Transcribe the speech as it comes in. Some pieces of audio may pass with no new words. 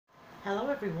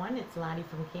Hello everyone, it's Lottie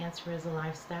from Cancer is a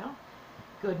Lifestyle.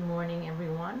 Good morning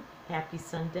everyone. Happy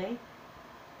Sunday.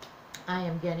 I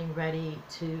am getting ready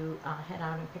to head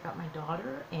out and pick up my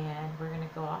daughter, and we're going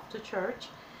to go off to church.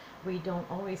 We don't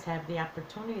always have the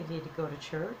opportunity to go to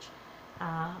church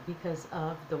because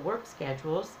of the work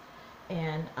schedules,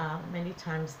 and many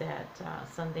times that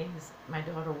Sundays my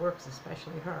daughter works,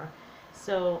 especially her.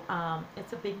 So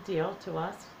it's a big deal to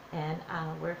us, and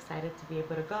we're excited to be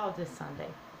able to go this Sunday.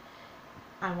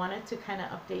 I wanted to kind of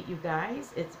update you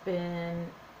guys. It's been,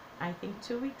 I think,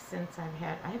 2 weeks since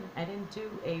I didn't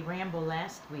do a ramble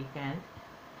last weekend.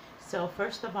 So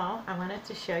first of all, I wanted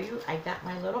to show you, I got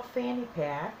my little fanny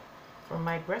pack for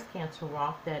my breast cancer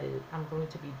walk that I'm going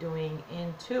to be doing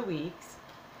in 2 weeks.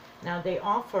 Now they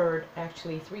offered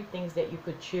actually 3 things that you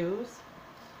could choose.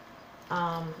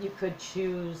 You could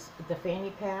choose the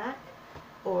fanny pack,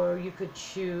 or you could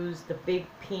choose the big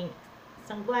pink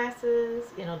sunglasses,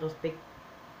 you know, those big,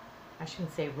 I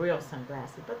shouldn't say real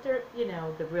sunglasses, but they're, you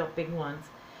know, the real big ones.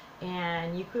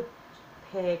 And you could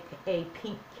pick a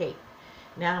pink cape.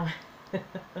 Now,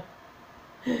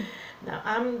 now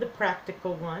I'm the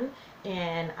practical one,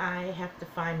 and I have to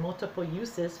find multiple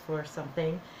uses for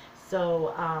something.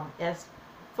 So as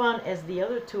fun as the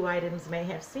other 2 items may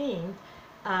have seemed,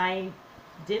 I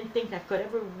didn't think I could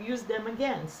ever use them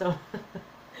again. So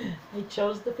I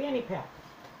chose the fanny pack,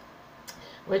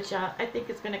 which I think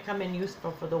is going to come in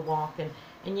useful for the walk.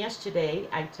 And yesterday,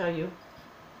 I tell you,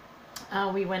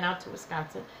 we went out to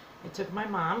Wisconsin. I took my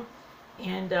mom,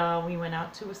 and we went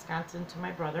out to Wisconsin to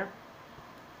my brother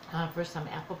for some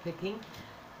apple picking.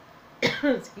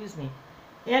 Excuse me.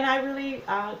 And I really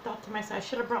thought to myself, I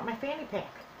should have brought my fanny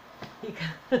pack,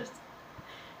 because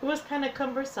it was kind of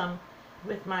cumbersome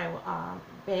with my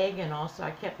bag, and also I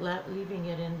kept leaving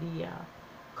it in the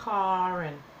car.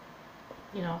 And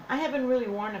you know, I haven't really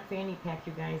worn a fanny pack,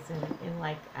 you guys, in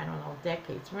like, I don't know,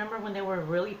 decades. Remember when they were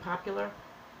really popular?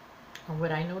 And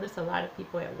what I noticed, a lot of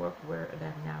people at work wear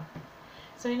them now.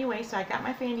 So anyway, so I got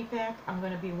my fanny pack. I'm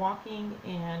going to be walking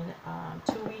in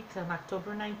 2 weeks on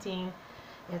October 19th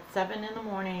at 7 in the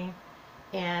morning,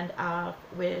 and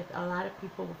with a lot of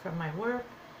people from my work.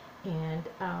 And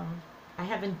I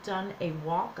haven't done a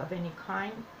walk of any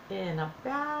kind in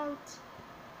about,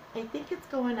 I think it's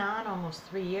going on almost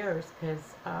 3 years,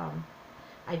 because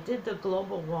I did the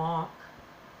global walk,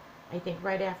 I think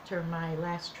right after my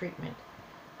last treatment,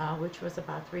 which was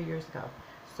about 3 years ago.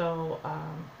 So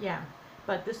yeah,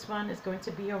 but this one is going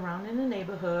to be around in the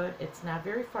neighborhood. It's not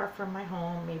very far from my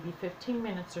home, maybe 15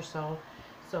 minutes or so.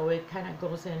 So it kind of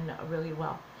goes in really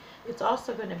well. It's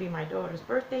also going to be my daughter's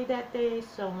birthday that day.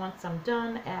 So once I'm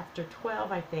done, after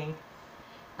 12, I think,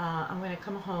 I'm going to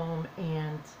come home,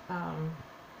 and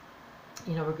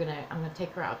you know, I'm gonna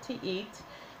take her out to eat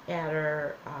at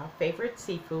her favorite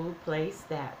seafood place,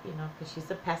 that, you know, because she's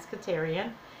a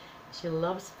pescatarian. She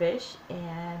loves fish,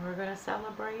 and we're gonna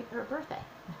celebrate her birthday.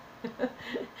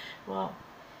 Well,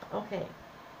 okay.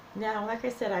 Now, like I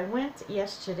said, I went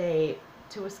yesterday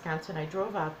to Wisconsin. I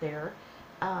drove out there.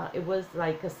 It was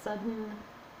like a sudden,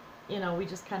 you know, we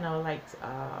just kind of like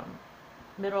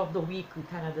middle of the week, we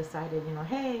kind of decided, you know,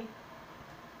 hey,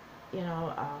 you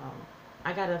know,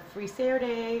 I got a free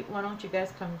Saturday, why don't you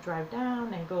guys come drive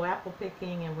down and go apple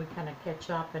picking, and we kind of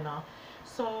catch up and all.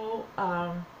 So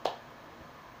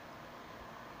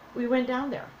we went down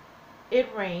there. It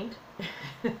rained.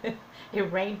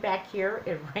 It rained back here.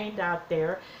 It rained out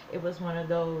there. It was one of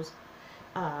those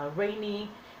rainy,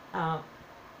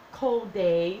 cold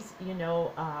days, you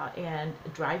know, and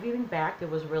driving back,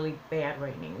 it was really bad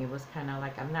raining. It was kind of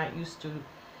like, I'm not used to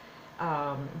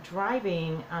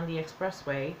driving on the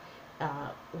expressway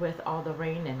with all the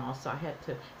rain. And also I had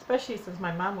to, especially since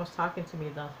my mom was talking to me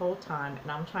the whole time,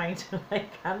 and I'm trying to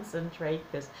like concentrate,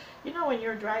 because you know, when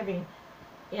you're driving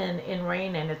in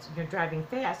rain and you're driving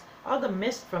fast, all the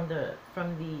mist from the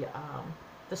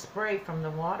spray from the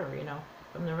water, you know,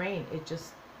 from the rain, it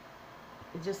just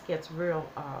gets real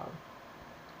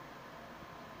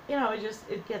you know,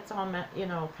 it gets all, you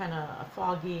know, kind of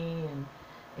foggy,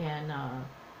 and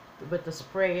with the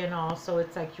spray and all. So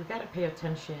it's like, you got to pay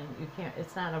attention. You can't,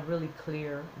 it's not a really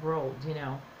clear road, you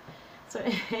know. So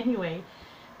anyway,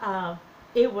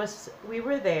 we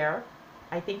were there,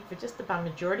 I think, for just about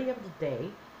majority of the day.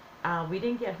 We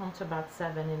didn't get home till about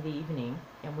 7 in the evening,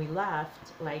 and we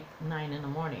left like 9 in the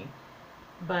morning.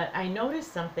 But I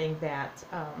noticed something that,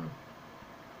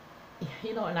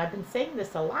 you know, and I've been saying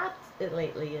this a lot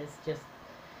lately, is just,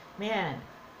 man,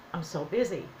 I'm so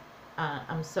busy.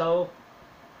 I'm so,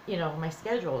 you know, my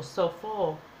schedule is so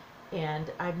full.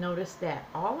 And I've noticed that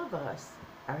all of us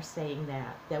are saying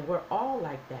that we're all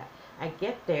like that. I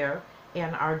get there,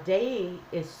 and our day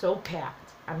is so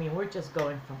packed. I mean, we're just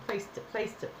going from place to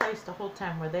place to place the whole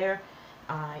time we're there.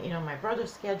 You know, my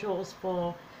brother's schedule is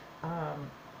full. Um,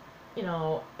 you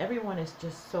know, everyone is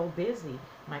just so busy.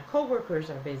 My coworkers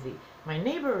are busy. My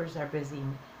neighbors are busy.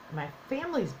 My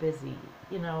family's busy.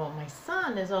 You know, my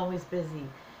son is always busy.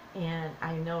 And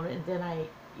I know, and then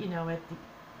you know,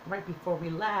 right before we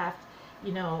left,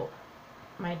 you know,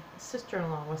 my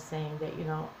sister-in-law was saying that, you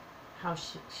know, how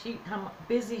how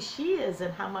busy she is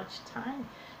and how much time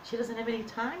she doesn't have any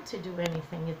time to do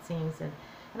anything, it seems. And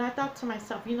I thought to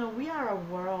myself, you know, we are a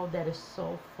world that is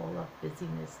so full of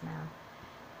busyness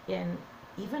now. And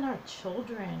even our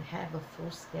children have a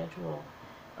full schedule,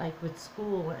 like with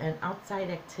school and outside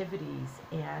activities.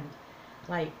 And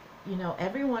like, you know,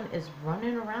 everyone is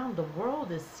running around. The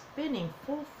world is spinning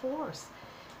full force.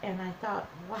 And I thought,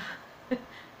 wow.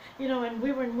 You know, and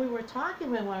when we were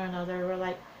talking with one another, we're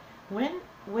like,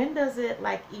 when does it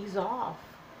like ease off?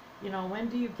 You know, when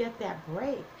do you get that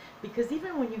break? Because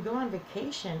even when you go on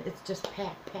vacation, it's just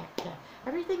packed, packed, packed.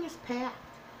 Everything is packed.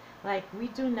 Like, we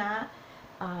do not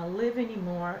live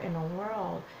anymore in a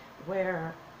world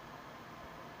where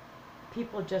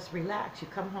people just relax. You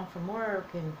come home from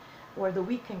work, and or the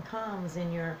weekend comes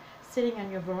and you're sitting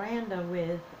on your veranda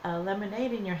with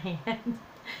lemonade in your hand.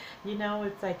 You know,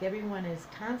 it's like everyone is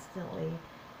constantly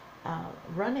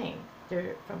running.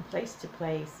 They're from place to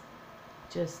place.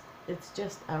 It's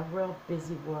just a real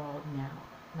busy world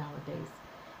nowadays.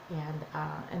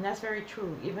 And that's very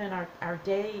true. Even our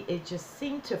day, it just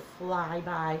seemed to fly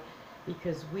by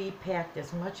because we packed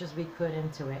as much as we could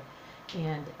into it.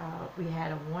 And we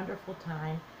had a wonderful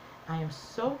time. I am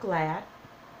so glad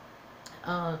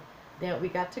that we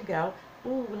got to go.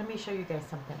 Ooh, let me show you guys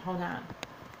something. Hold on.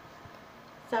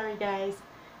 Sorry, guys.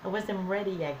 I wasn't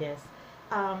ready, I guess.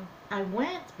 I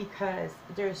went because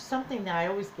there's something that I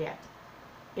always get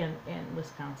in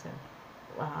Wisconsin.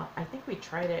 I think we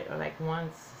tried it like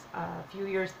once a few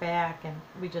years back, and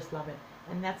we just love it.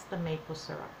 And that's the maple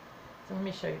syrup. So let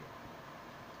me show you.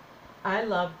 I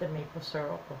love the maple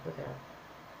syrup over there.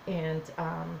 And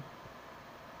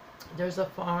there's a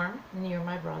farm near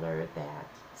my brother that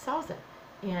sells it.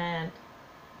 And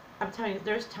I'm telling you,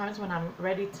 there's times when I'm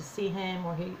ready to see him,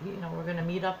 or you know, we're gonna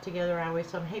meet up together. I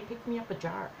always tell him, hey, pick me up a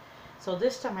jar. So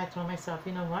this time I told myself,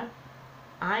 you know what?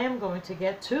 I am going to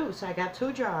get two. So I got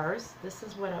 2 jars. This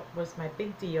is what was my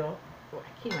big deal. Oh,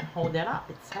 I can't even hold that up.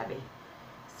 It's heavy.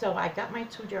 So I got my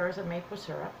 2 jars of maple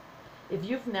syrup. If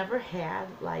you've never had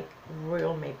like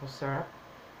real maple syrup,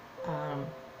 I'm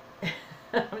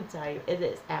telling you, it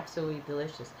is absolutely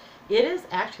delicious. It is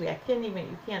actually,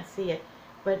 you can't see it,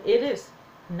 but it is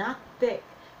not thick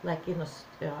like in the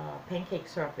pancake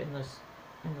syrup in the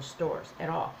stores at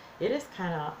all. It is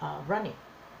kind of runny,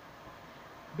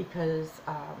 because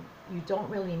you don't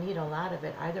really need a lot of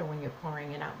it either when you're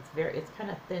pouring it out. It's kind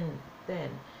of thin.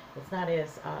 It's not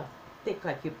as thick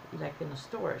like in the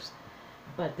stores,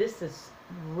 but this is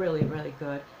really, really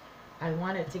good. I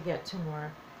wanted to get 2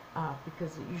 more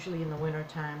because usually in the winter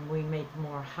time we make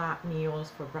more hot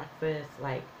meals for breakfast,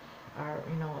 like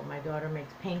you know, my daughter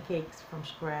makes pancakes from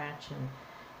scratch,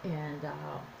 and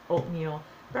oatmeal.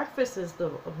 Breakfast is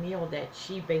the meal that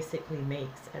she basically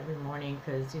makes every morning,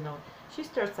 because, you know, she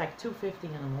starts like 2:50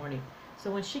 in the morning.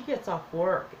 So when she gets off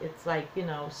work, it's like, you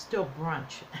know, still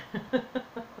brunch.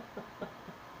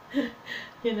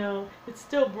 You know, it's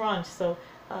still brunch. So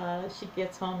she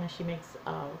gets home and she makes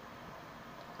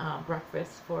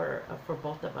breakfast for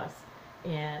both of us.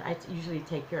 And I usually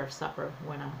take care of supper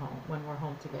when I'm home, when we're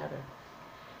home together.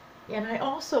 And I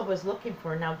also was looking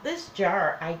for, now this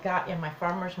jar I got in my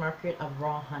farmer's market of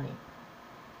raw honey.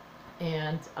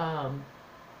 And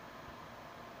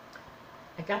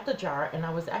I got the jar, and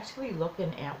I was actually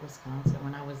looking at Wisconsin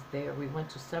when I was there. We went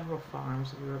to several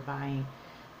farms. We were buying,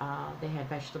 they had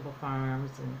vegetable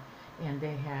farms, and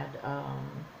they had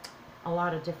a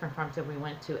lot of different farms that we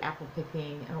went to, apple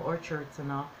picking and orchards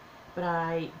and all. But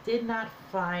I did not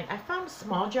find, I found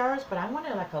small jars, but I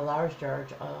wanted like a large jar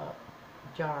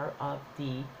of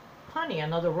the honey,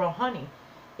 another raw honey.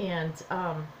 And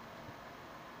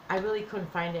I really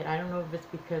couldn't find it. I don't know if it's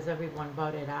because everyone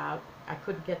bought it out. I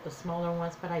couldn't get the smaller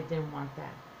ones, but I didn't want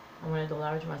that. I wanted the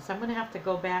large ones. So I'm going to have to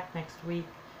go back next week,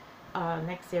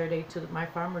 next Saturday, to my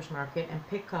farmer's market and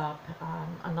pick up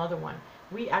another one.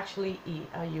 We actually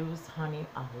use honey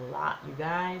a lot, you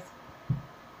guys.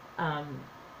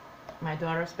 My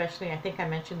daughter especially, I think I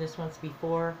mentioned this once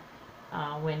before,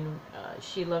 when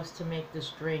she loves to make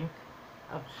this drink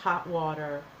of hot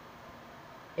water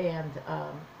and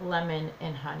lemon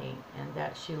and honey, and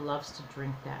that she loves to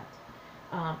drink that.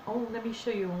 Oh, let me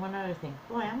show you one other thing.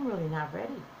 Boy, I'm really not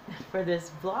ready for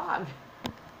this vlog.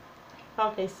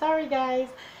 Okay, sorry guys.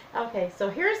 Okay, so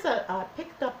here's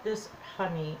picked up this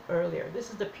honey earlier. This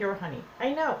is the pure honey.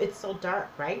 I know, it's so dark,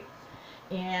 right?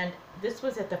 And this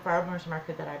was at the farmer's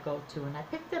market that I go to, and I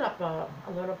picked it up a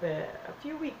little bit, a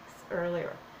few weeks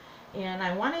earlier. And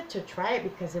I wanted to try it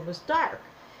because it was dark.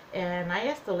 And I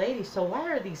asked the lady, so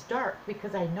why are these dark?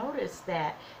 Because I noticed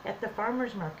that at the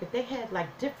farmer's market, they had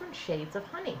like different shades of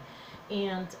honey.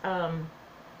 And,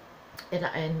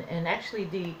 and actually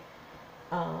the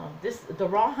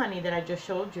raw honey that I just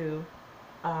showed you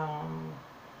um,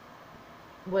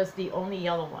 was the only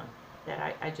yellow one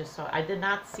that I just saw. I did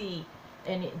not see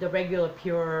the regular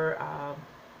pure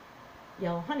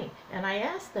yellow honey. And I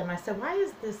asked them, I said, why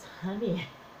is this honey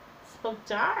so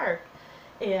dark?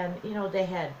 And you know, they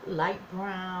had light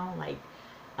brown, like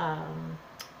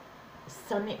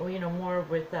sunny, you know, more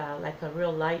with like a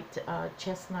real light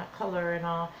chestnut color and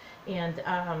all, and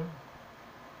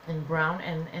brown,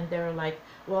 and they're like,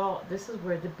 well, this is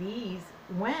where the bees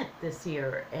went this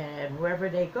year, and wherever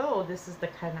they go, this is the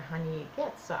kind of honey it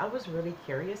gets. So I was really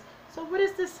curious. So what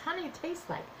does this honey taste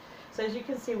like? So as you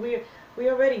can see, we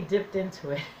already dipped into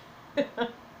it.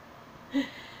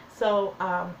 So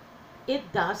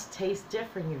it does taste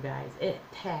different, you guys. It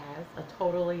has a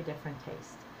totally different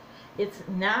taste. It's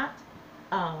not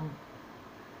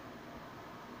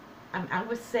I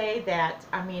would say that,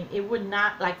 I mean, it would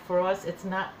not, like for us, it's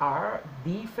not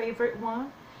the favorite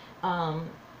one,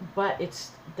 but it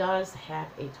does have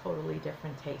a totally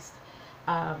different taste.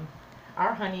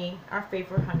 Our honey, our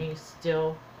favorite honey is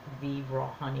still the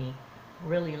raw honey.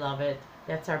 Really love it.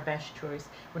 That's our best choice.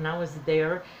 When I was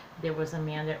there was a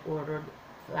man that ordered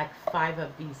like 5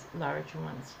 of these large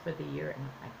ones for the year, and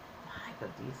I'm like, 5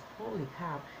 of these, holy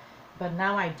cow. But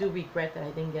now I do regret that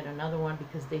I didn't get another one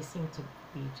because they seem to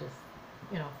be just,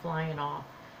 you know, flying off.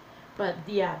 But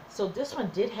yeah, so this one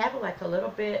did have like a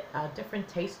little bit different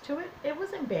taste to it. It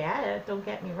wasn't bad, don't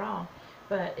get me wrong,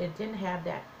 but it didn't have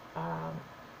that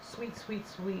sweet, sweet,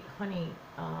 sweet honey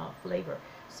flavor.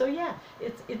 So yeah,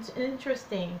 it's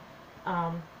interesting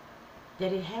that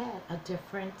it had a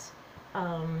different,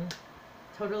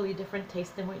 totally different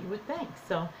taste than what you would think.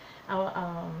 So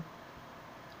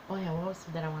oh yeah, what else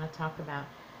did I want to talk about?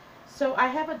 So I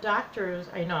have a doctor's,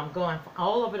 I know I'm going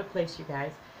all over the place, you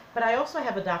guys, but I also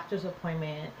have a doctor's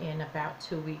appointment in about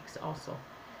 2 weeks also.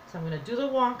 So I'm going to do the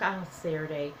walk on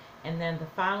Saturday, and then the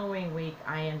following week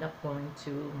I end up going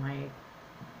to my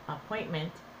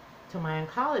appointment to my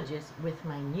oncologist with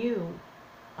my new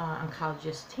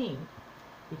oncologist team,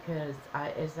 because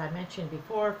as I mentioned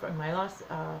before, for my last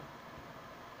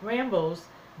rambles,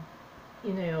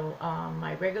 you know,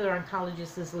 my regular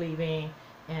oncologist is leaving,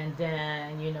 and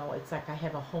then, you know, it's like I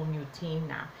have a whole new team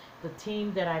now. The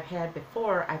team that I've had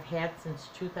before, I've had since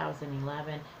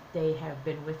 2011. They have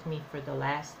been with me for the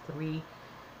last 3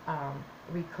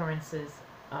 recurrences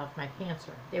of my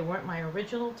cancer. They weren't my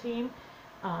original team,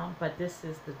 but this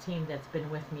is the team that's been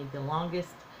with me the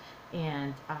longest.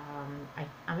 And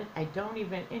I don't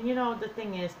even, and you know, the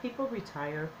thing is, people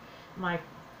retire. My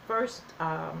first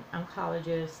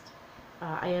oncologist,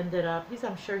 I ended up,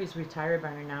 I'm sure he's retired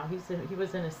by now. He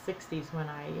was in his 60s when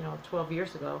 12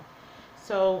 years ago.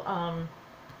 So,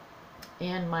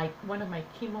 and one of my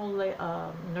chemo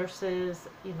nurses,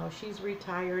 you know, she's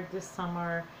retired this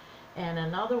summer, and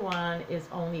another one is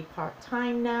only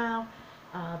part-time now,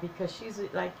 because she's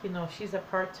like, you know, she's a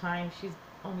part-time, she's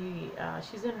only,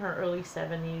 she's in her early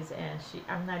 70s, and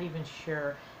I'm not even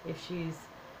sure if she's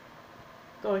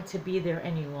going to be there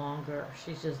any longer.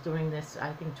 She's just doing this,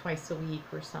 I think, twice a week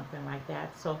or something like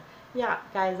that. So yeah,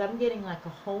 guys, I'm getting like a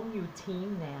whole new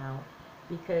team now,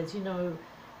 because you know,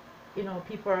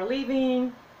 people are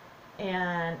leaving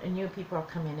and new people are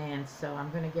coming in. So I'm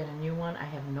going to get a new one. I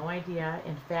have no idea.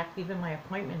 In fact, even my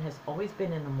appointment has always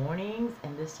been in the mornings,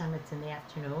 and this time it's in the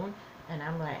afternoon. And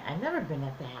I'm like, I've never been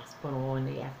at the hospital in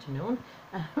the afternoon.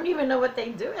 I don't even know what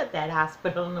they do at that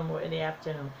hospital in the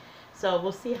afternoon. So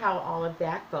we'll see how all of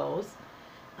that goes.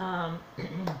 I'm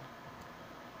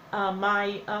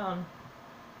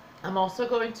also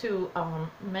going to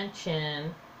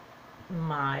mention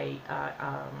my,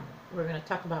 we're going to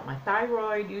talk about my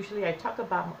thyroid. Usually I talk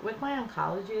about, with my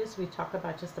oncologist, we talk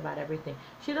about just about everything.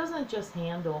 She doesn't just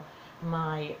handle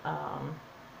my,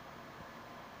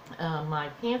 my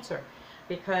cancer,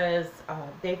 because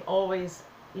they've always,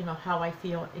 you know, how I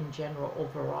feel in general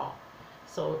overall.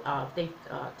 So they've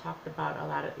talked about a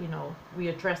lot of, you know, we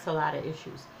address a lot of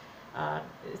issues.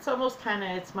 It's almost kind of,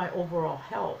 it's my overall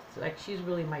health. Like, she's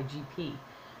really my GP.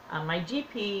 My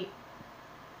GP,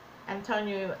 I'm telling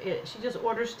you, she just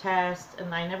orders tests,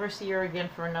 and I never see her again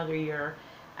for another year.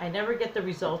 I never get the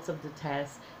results of the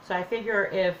test. So I figure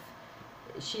if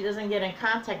she doesn't get in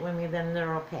contact with me, then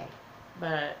they're okay.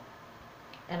 But,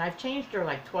 and I've changed her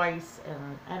like twice,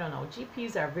 and I don't know.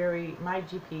 My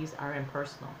GPs are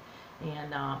impersonal.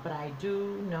 And, but I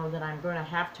do know that I'm going to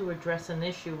have to address an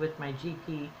issue with my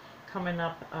GP coming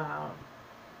up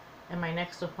in my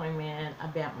next appointment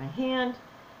about my hand.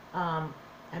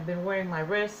 I've been wearing my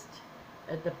wrist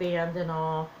at the band and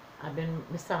all. I've been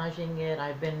massaging it.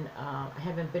 I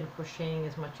haven't been crocheting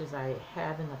as much as I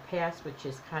have in the past, which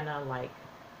is kind of like,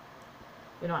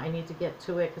 you know, I need to get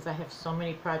to it because I have so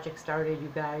many projects started, you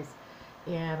guys,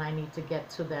 and I need to get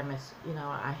to them. As you know,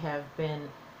 I have been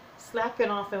slacking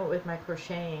off with my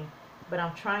crocheting, but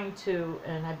I'm trying to,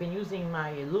 and I've been using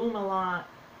my loom a lot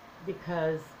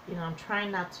because, you know, I'm trying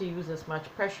not to use as much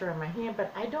pressure on my hand,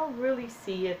 but I don't really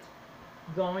see it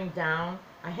going down.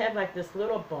 I have like this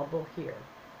little bubble here,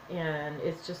 and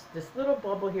it's just this little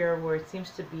bubble here where it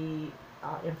seems to be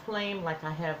inflamed, like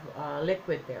I have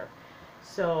liquid there.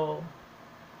 So,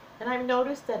 and I've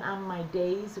noticed that on my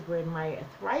days when my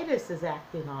arthritis is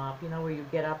acting up, you know, where you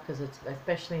get up, because it's,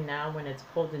 especially now when it's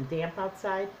cold and damp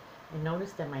outside, I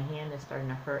noticed that my hand is starting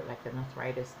to hurt like an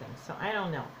arthritis thing. So I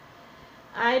don't know.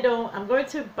 I'm going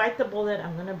to bite the bullet.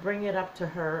 I'm going to bring it up to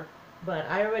her, but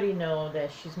I already know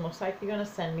that she's most likely going to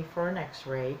send me for an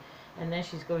x-ray, and then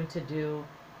she's going to do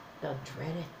the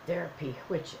dreaded therapy,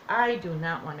 which I do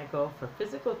not want to go for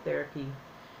physical therapy.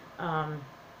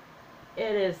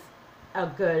 It is a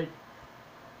good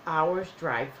hour's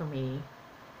drive for me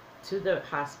to the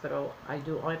hospital. I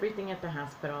do everything at the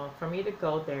hospital. For me to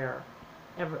go there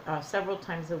several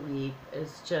times a week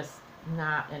is just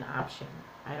not an option.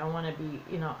 I don't want to be,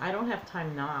 you know, I don't have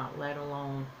time now, let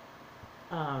alone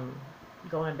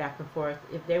going back and forth.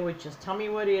 If they would just tell me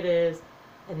what it is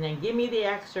and then give me the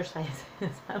exercises,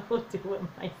 I will do it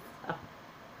myself.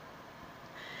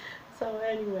 So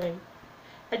anyway,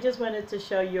 I just wanted to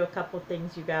show you a couple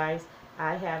things, you guys.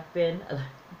 I have been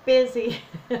busy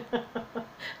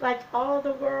like all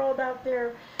the world out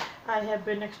there. I have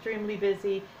been extremely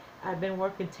busy. I've been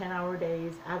working 10-hour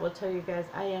days. I will tell you guys,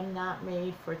 I am not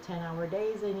made for 10-hour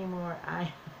days anymore.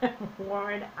 I am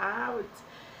worn out.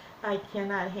 I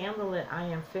cannot handle it. I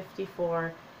am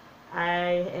 54. I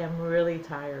am really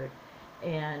tired.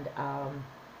 And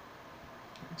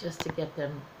just to get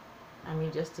them, I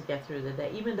mean, just to get through the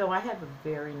day, even though I have a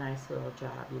very nice little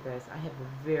job, you guys, I have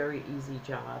a very easy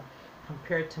job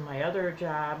compared to my other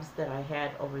jobs that I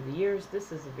had over the years.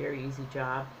 This is a very easy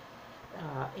job.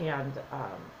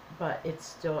 But it's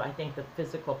still, I think, the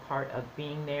physical part of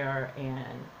being there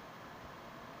and,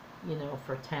 you know,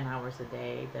 for 10 hours a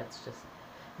day, that's just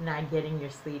not getting your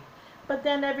sleep. But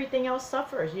then everything else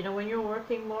suffers. You know, when you're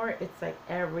working more, it's like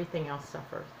everything else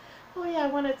suffers. Oh yeah, I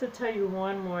wanted to tell you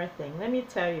one more thing. Let me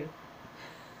tell you.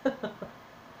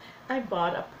 I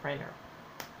bought a printer.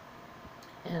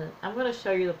 And I'm going to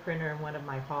show you the printer in one of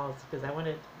my hauls because I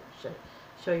wanted to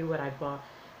show you what I bought.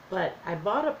 But I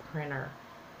bought a printer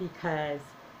because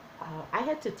I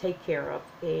had to take care of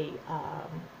a,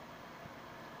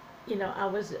 you know,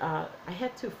 I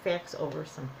had to fax over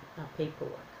some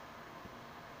paperwork.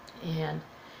 And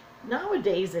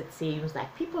nowadays it seems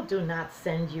like people do not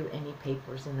send you any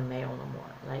papers in the mail no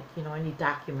more. Like, you know, any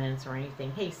documents or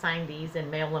anything. Hey, sign these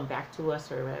and mail them back to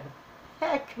us or whatever.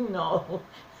 Heck no.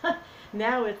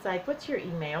 Now it's like, what's your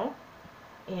email?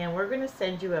 And we're going to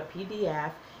send you a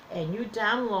PDF. And you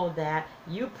download that,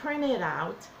 you print it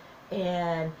out,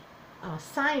 and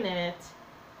sign it,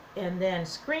 and then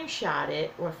screenshot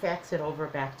it or fax it over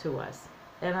back to us.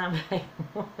 And I'm like,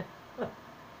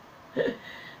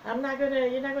 I'm not gonna,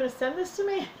 you're not gonna send this to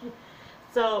me?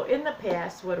 So in the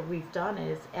past, what we've done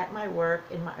is at my work,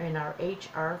 in our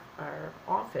HR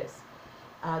office,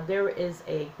 there is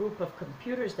a group of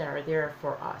computers that are there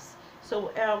for us. So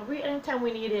anytime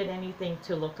we needed anything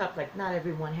to look up, like not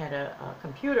everyone had a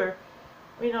computer,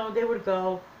 you know, they would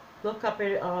go look up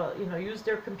it, you know, use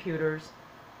their computers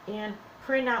and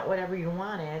print out whatever you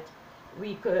wanted.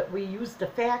 We used the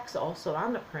fax also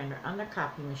on the printer, on the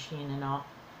copy machine and all,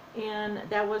 and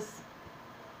that was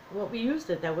what we used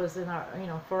it. That was in our, you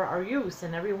know, for our use,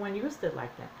 and everyone used it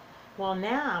like that. Well,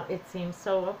 now it seems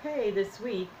so okay this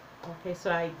week. Okay,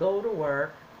 so I go to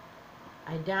work.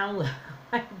 I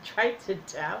tried to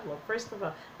download. First of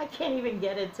all, I can't even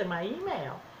get into my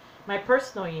email, my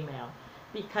personal email,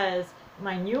 because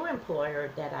my new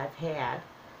employer that I've had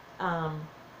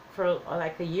for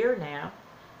like a year now,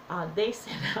 they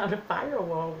sent out a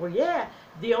firewall where, yeah,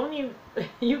 the only,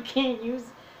 you can't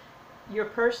use your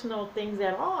personal things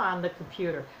at all on the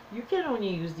computer. You can only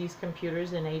use these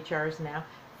computers in HRs now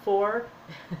for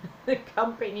the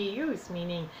company use,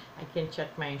 meaning I can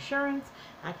check my insurance,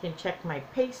 I can check my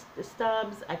pay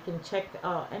stubs, I can check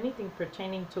anything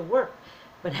pertaining to work,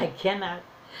 but I cannot,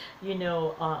 you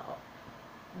know,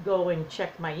 go and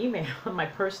check my email, my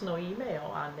personal email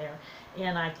on there,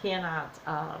 and I cannot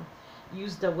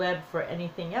use the web for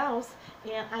anything else,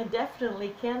 and I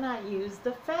definitely cannot use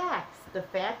the fax. The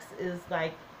fax is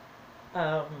like,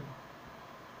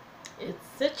 it's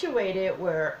situated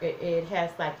where it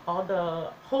has like all the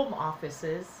home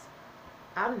offices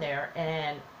on there,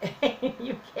 and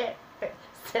you can't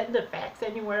send the fax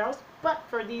anywhere else but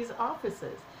for these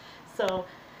offices. So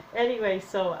anyway,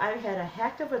 so I had a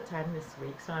heck of a time this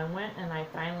week, so I went and I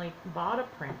finally bought a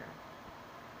printer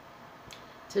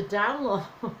to download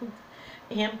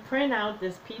and print out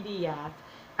this PDF.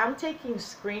 I'm taking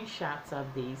screenshots of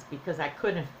these because I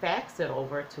couldn't fax it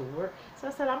over to work. So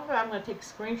I said, I'm going to take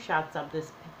screenshots of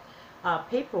this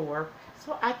paperwork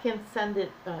so I can send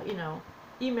it, you know,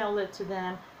 email it to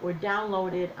them or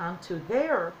download it onto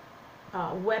their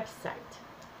website.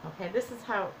 Okay, this is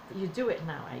how you do it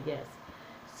now, I guess.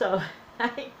 So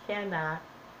I cannot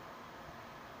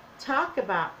talk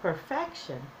about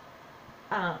perfection.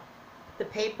 The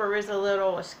paper is a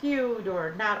little askewed,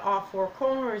 or not all four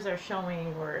corners are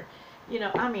showing, or, you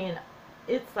know, I mean,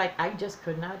 it's like I just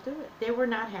could not do it. They were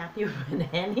not happy with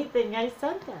anything I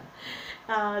sent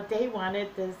them. They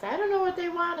wanted this. I don't know what they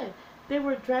wanted. They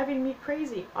were driving me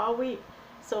crazy all week.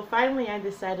 So finally I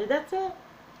decided, that's it.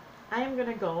 I am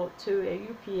going to go to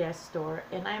a UPS store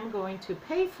and I'm going to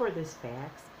pay for this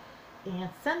fax and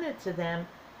send it to them,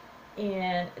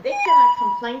 and they cannot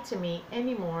complain to me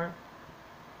anymore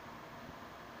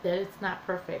that it's not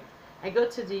perfect. I go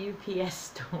to the UPS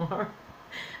store.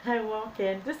 I walk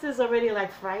in. This is already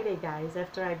like Friday, guys,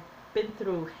 after I've been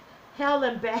through hell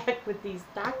and back with these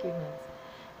documents.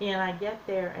 And I get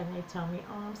there and they tell me,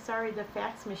 oh, I'm sorry, the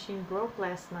fax machine broke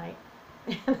last night.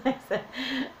 And I said,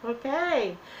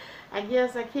 okay, I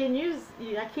guess I can't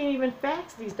even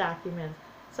fax these documents.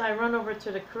 So I run over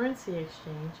to the currency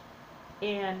exchange,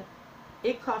 and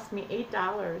it cost me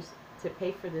 $8 to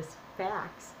pay for this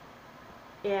fax.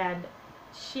 And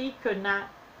she could not,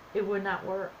 it would not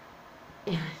work.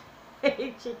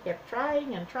 And she kept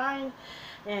trying and trying,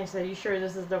 and I said, you sure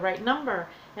this is the right number?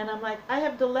 And I'm like, I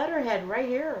have the letterhead right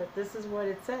here, this is what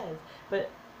it says. But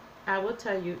I will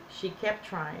tell you, she kept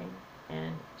trying,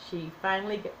 and she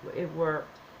finally, it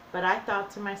worked. But I thought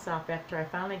to myself, after I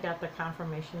finally got the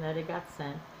confirmation that it got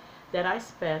sent, that I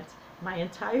spent my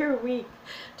entire week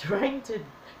trying to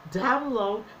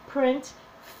download, print,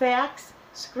 fax,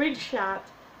 screenshot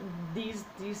these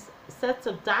sets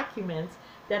of documents,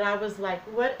 that I was like,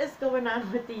 what is going on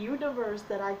with the universe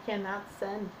that I cannot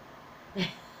send?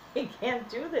 I can't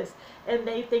do this. And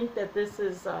they think that this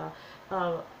is a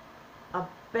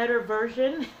better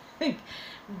version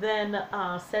than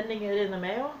sending it in the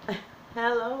mail.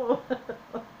 Hello.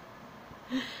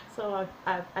 So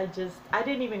I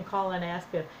didn't even call and ask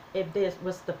if this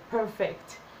was the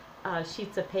perfect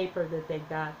sheets of paper that they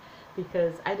got,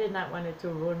 because I did not want it to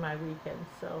ruin my weekend.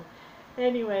 So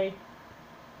anyway,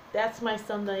 that's my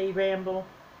Sunday ramble.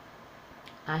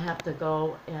 I have to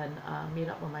go and meet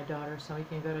up with my daughter so we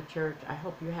can go to church. I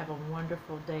hope you have a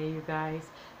wonderful day, you guys.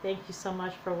 Thank you so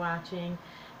much for watching,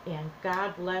 and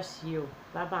God bless you.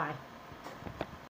 Bye-bye.